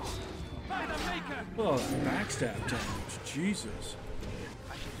 By the Maker! Oh, backstab damage. Jesus.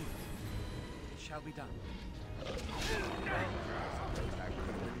 I shall do it. It shall be done. That could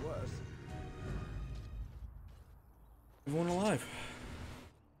have been worse. Everyone alive.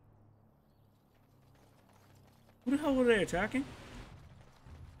 Who the hell were they attacking?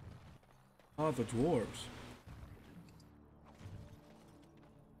 Oh, the dwarves.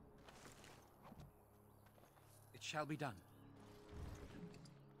 It shall be done.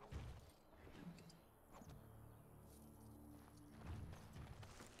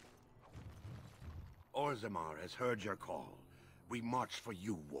 Orzamar has heard your call. We march for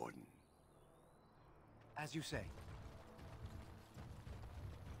you, Warden. As you say.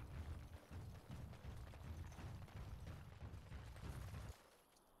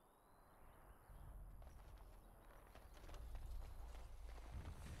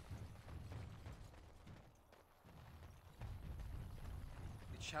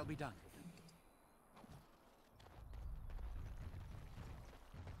 It shall be done.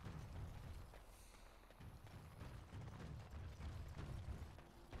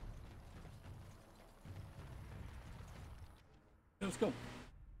 Let's go.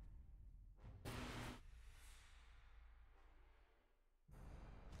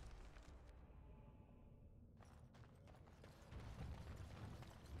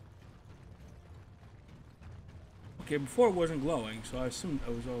 Okay, before it wasn't glowing, so I assumed I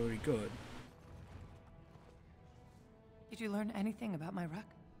was already good. Did you learn anything about my wreck?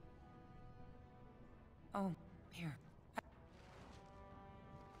 Oh, here.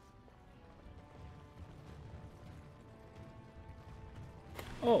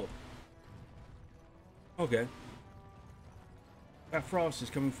 Oh. Okay. That frost is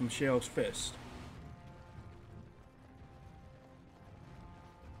coming from Shale's fist.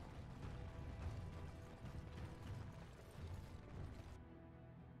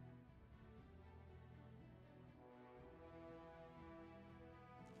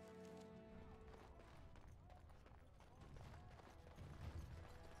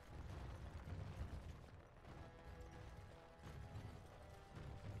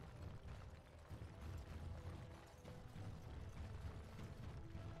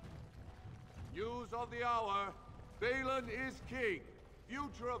 News of the hour. Balin is king.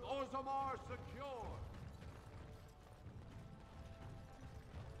 Future of Orzamar secure.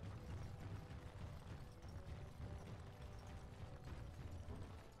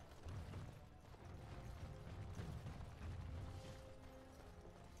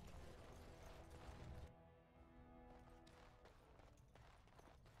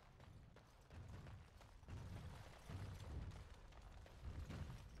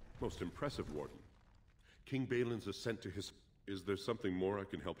 Most impressive, Warden. King Balin's ascent to his... Is there something more I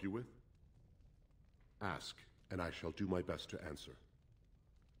can help you with? Ask, and I shall do my best to answer.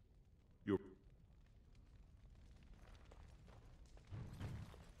 Your...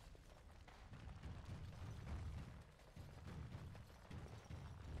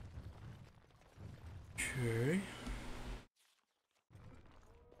 Okay.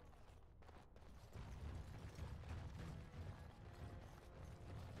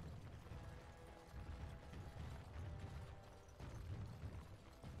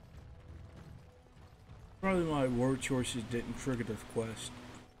 Probably my word choices didn't trigger the quest.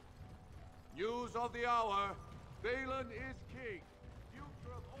 News of the hour. Balin is king.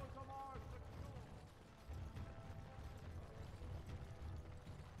 Future of Orzammar secure.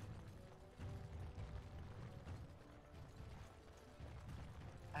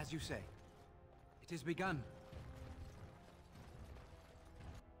 As you say, it is begun.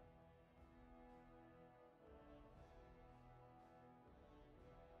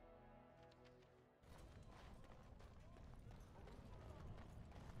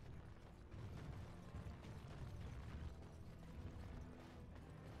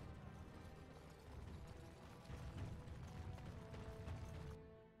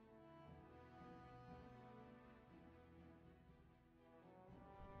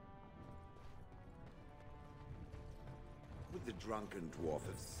 Would the drunken dwarf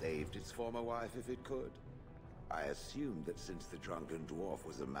have saved its former wife if it could? I assumed that since the drunken dwarf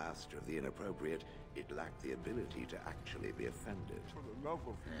was a master of the inappropriate, it lacked the ability to actually be offended. For the love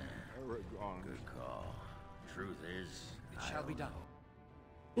of Aragon. Good call. Truth is, It shall be done.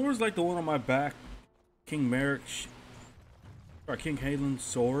 Sword's like the one on my back. King Merrick's, or King Halen's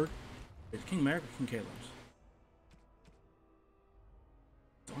sword. Is it King Merrick or King Halen's?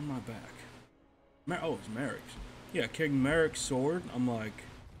 It's on my back. Oh, it's Merrick's. Yeah, King Merrick's sword. I'm like,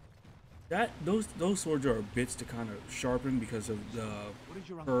 that. Those swords are bits to kind of sharpen because of the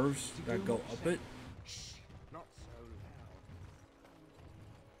curves that go up it. Not so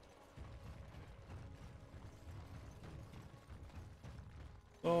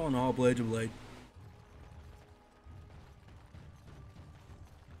loud. Oh no, blade to blade.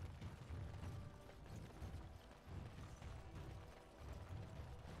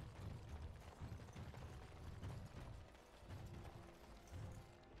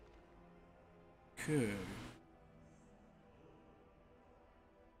 Okay.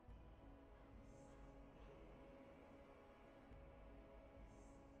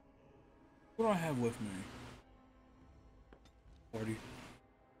 What do I have with me? Party.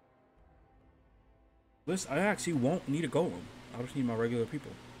 This I actually won't need a golem. I'll just need my regular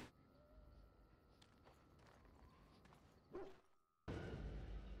people.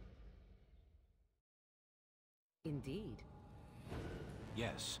 Indeed.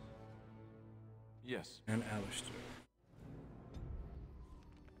 Yes. Yes. And Alistair.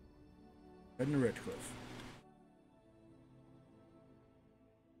 Heading to Redcliffe.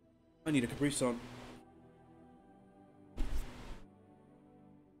 I need a Capri Sun.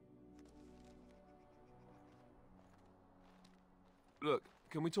 Look,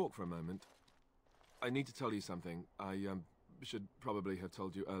 can we talk for a moment? I need to tell you something. I should probably have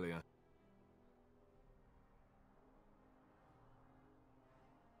told you earlier.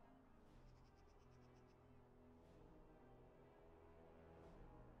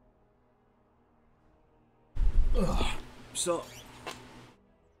 Ugh. So.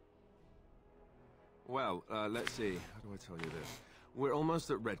 Well, let's see. How do I tell you this? We're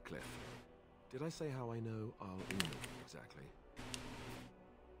almost at Redcliffe. Did I say how I know I'll exactly?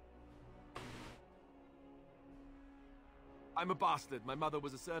 I'm a bastard. My mother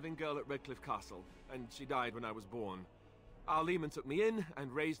was a serving girl at Redcliffe Castle, and she died when I was born. Our Lehman took me in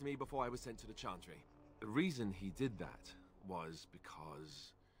and raised me before I was sent to the Chantry. The reason he did that was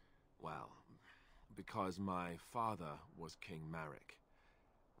because, well, because my father was King Marek,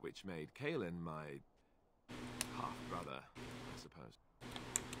 which made Kalen my half-brother, I suppose.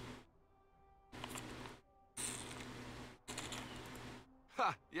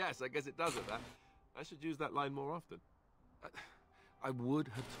 Ha! Yes, I guess it does it, that. I should use that line more often. I would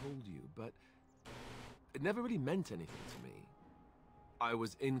have told you, but it never really meant anything to me. I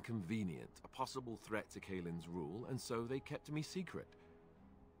was inconvenient, a possible threat to Kalen's rule, and so they kept me secret.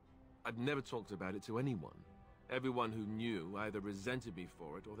 I'd never talked about it to anyone. Everyone who knew either resented me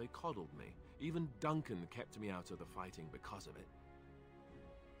for it or they coddled me. Even Duncan kept me out of the fighting because of it.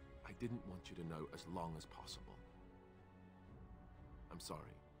 I didn't want you to know as long as possible. I'm sorry.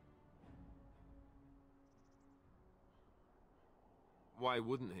 Why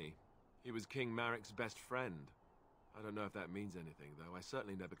wouldn't he? He was King Marek's best friend. I don't know if that means anything, though. I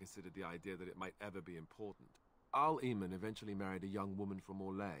certainly never considered the idea that it might ever be important. Al Eamon eventually married a young woman from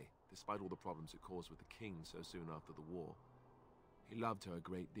Orlais, despite all the problems it caused with the king so soon after the war. He loved her a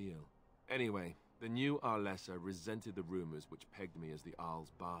great deal. Anyway, the new Arlessa resented the rumors which pegged me as the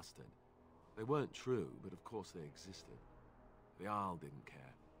Arl's bastard. They weren't true, but of course they existed. The Arl didn't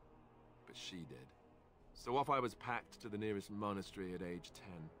care, but she did. So off I was packed to the nearest monastery at age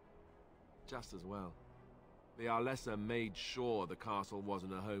 10. Just as well. The Arlessa made sure the castle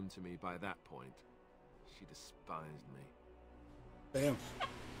wasn't a home to me by that point. She despised me. Damn.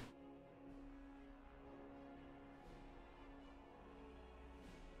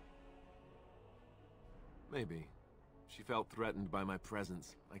 Maybe. She felt threatened by my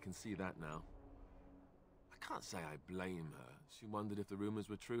presence. I can see that now. I can't say I blame her. She wondered if the rumors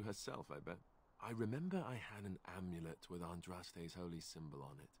were true herself, I bet. I remember I had an amulet with Andraste's holy symbol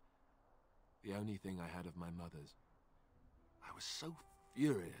on it. The only thing I had of my mother's. I was so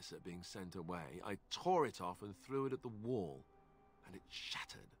furious at being sent away, I tore it off and threw it at the wall. And it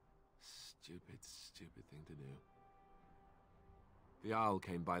shattered. Stupid, stupid thing to do. The Owl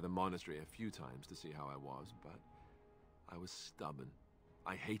came by the monastery a few times to see how I was, but I was stubborn.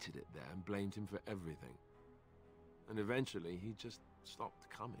 I hated it there and blamed him for everything. And eventually, he just stopped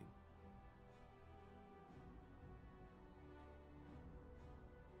coming.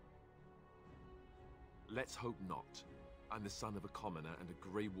 Let's hope not. I'm the son of a commoner and a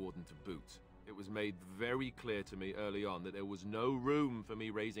Grey Warden to boot. It was made very clear to me early on that there was no room for me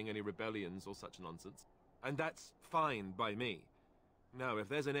raising any rebellions or such nonsense. And that's fine by me. Now, if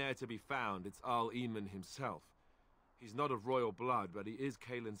there's an heir to be found, it's Arl Eamon himself. He's not of royal blood, but he is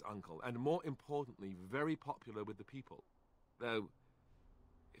Kaelin's uncle, and more importantly, very popular with the people. Though,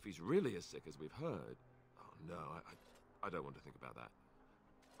 if he's really as sick as we've heard... Oh no, I don't want to think about that.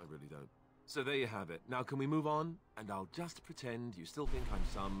 I really don't. So there you have it. Now can we move on? And I'll just pretend you still think I'm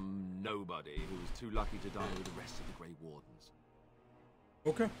some nobody who was too lucky to die with the rest of the Grey Wardens.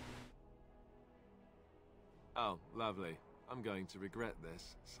 Okay. Oh, lovely. I'm going to regret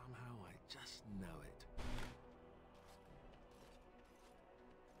this. Somehow I just know it.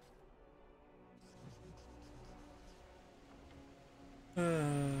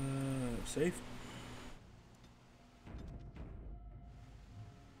 Safe.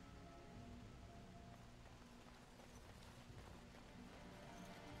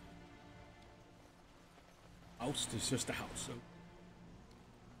 House is just a house, so.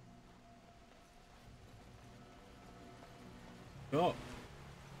 Oh.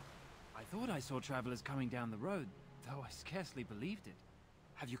 I thought I saw travelers coming down the road, though I scarcely believed it.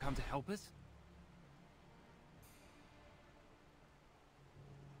 Have you come to help us?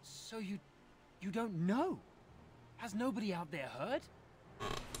 So you don't know? Has nobody out there heard?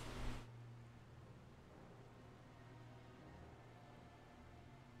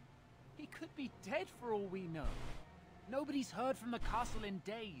 He could be dead for all we know. Nobody's heard from the castle in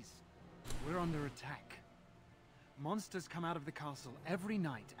days. We're under attack. Monsters come out of the castle every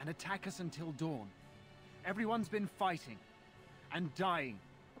night and attack us until dawn. Everyone's been fighting and dying.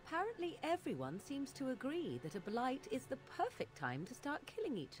 Apparently everyone seems to agree that a blight is the perfect time to start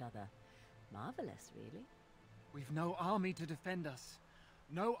killing each other. Marvelous, really. We've no army to defend us.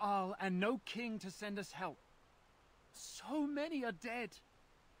 No Arl and no king to send us help. So many are dead.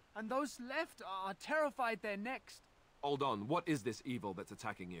 And those left are terrified they're next. Hold on, what is this evil that's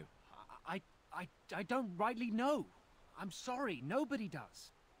attacking you? I don't rightly know. I'm sorry, nobody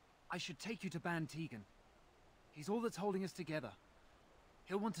does. I should take you to Ban Tegan. He's all that's holding us together.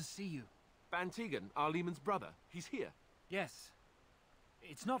 He'll want to see you. Ban Tegan, Arl Eamon's brother. He's here. Yes.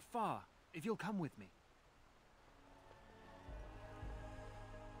 It's not far, if you'll come with me.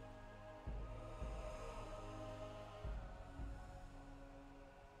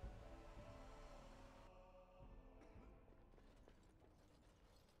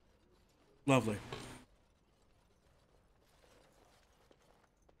 Lovely.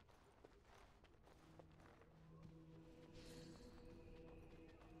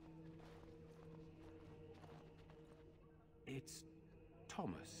 It's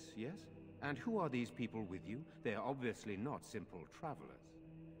Thomas, yes? And who are these people with you? They're obviously not simple travelers.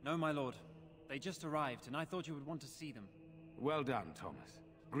 No, my lord. They just arrived, and I thought you would want to see them. Well done, Thomas.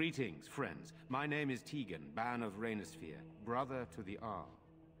 Greetings, friends. My name is Tegan, Ban of Rainersphere, brother to the Arl.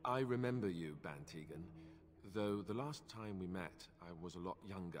 I remember you, Ban Tegan. Though the last time we met, I was a lot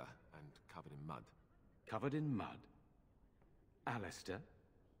younger and covered in mud. Covered in mud? Alistair?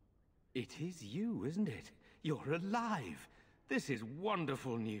 It is you, isn't it? You're alive! This is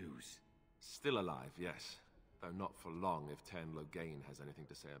wonderful news. Still alive, yes. Though not for long if Tern Loghain has anything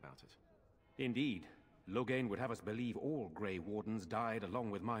to say about it. Indeed. Loghain would have us believe all Grey Wardens died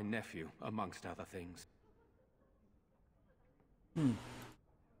along with my nephew, amongst other things.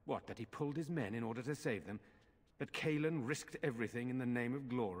 What, that he pulled his men in order to save them? That Kaelin risked everything in the name of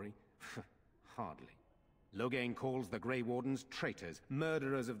glory? Hardly. Loghain calls the Grey Wardens traitors,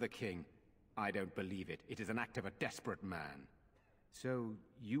 murderers of the king. I don't believe it. It is an act of a desperate man. So,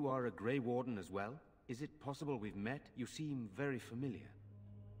 you are a Grey Warden as well? Is it possible we've met? You seem very familiar.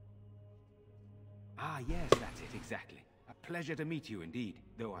 Ah, yes, that's it, exactly. A pleasure to meet you indeed,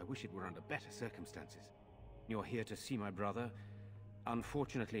 though I wish it were under better circumstances. You're here to see my brother?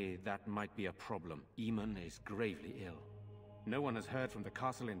 Unfortunately, that might be a problem. Eamon is gravely ill. No one has heard from the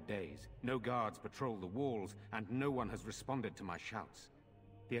castle in days. No guards patrol the walls, and no one has responded to my shouts.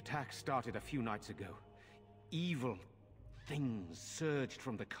 The attack started a few nights ago. Evil things surged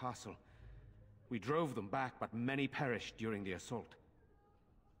from the castle. We drove them back, but many perished during the assault.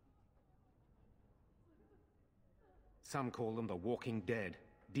 Some call them the Walking Dead,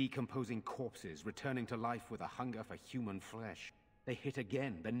 decomposing corpses returning to life with a hunger for human flesh. They hit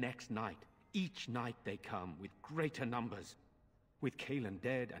again the next night. Each night they come with greater numbers. With Cailan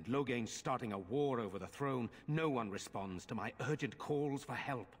dead and Loghain starting a war over the throne, no one responds to my urgent calls for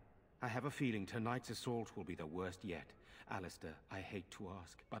help. I have a feeling tonight's assault will be the worst yet. Alistair, I hate to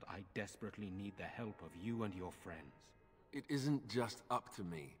ask, but I desperately need the help of you and your friends. It isn't just up to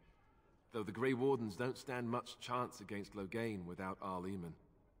me. Though the Grey Wardens don't stand much chance against Loghain without Arl Eamon.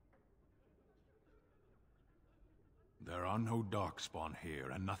 There are no Darkspawn here,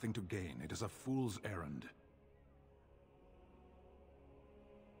 and nothing to gain. It is a fool's errand.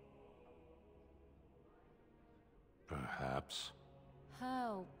 Perhaps.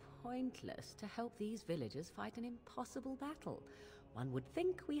 How pointless to help these villagers fight an impossible battle. One would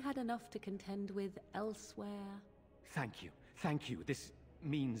think we had enough to contend with elsewhere. Thank you. Thank you. This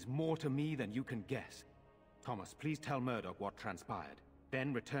means more to me than you can guess. Thomas, please tell Murdoch what transpired.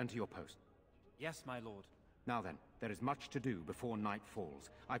 Then return to your post. Yes, my lord. Now then, there is much to do before night falls.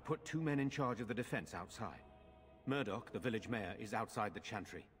 I put 2 men in charge of the defense outside. Murdoch, the village mayor, is outside the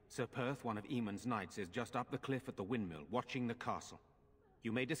chantry. Sir Perth, one of Eamon's knights, is just up the cliff at the windmill, watching the castle.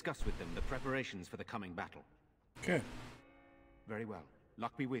 You may discuss with them the preparations for the coming battle. Okay. Very well.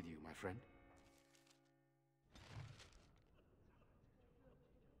 Luck be with you, my friend.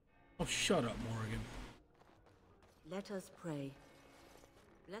 Oh, shut up, Morrigan. Let us pray.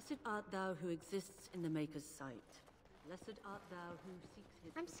 Blessed art thou who exists in the Maker's sight. Blessed art thou who seeks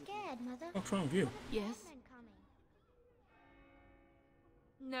his... I'm scared, Mother. What's wrong with you? Yes?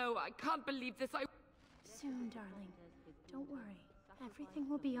 No, I can't believe this. Soon, darling. Don't worry. Everything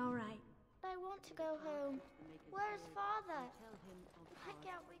will be all right. I want to go home. Where's Father? Why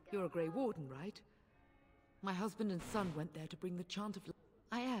can't we go? You're a Grey Warden, right? My husband and son went there to bring the chant of...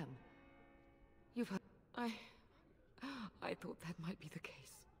 I am. You've heard... I thought that might be the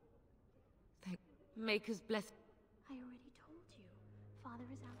case. Thank... Maker's blessed... I already told you. Father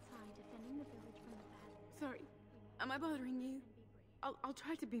is outside defending the village from the bad... Sorry. Am I bothering you? I'll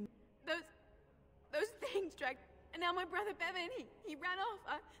try to be... Those things dragged... And now my brother Bevan, he ran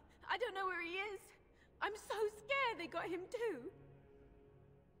off. I don't know where he is. I'm so scared they got him too.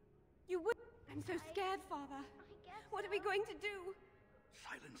 You would... I'm so scared, Father. What are we going to do?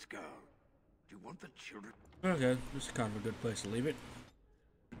 Silence, girl. Do you want the children? Okay, this is kind of a good place to leave it.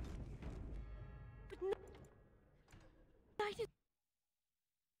 But no...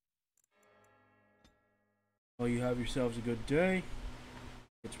 Well, you have yourselves a good day.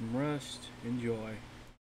 Get some rest. Enjoy.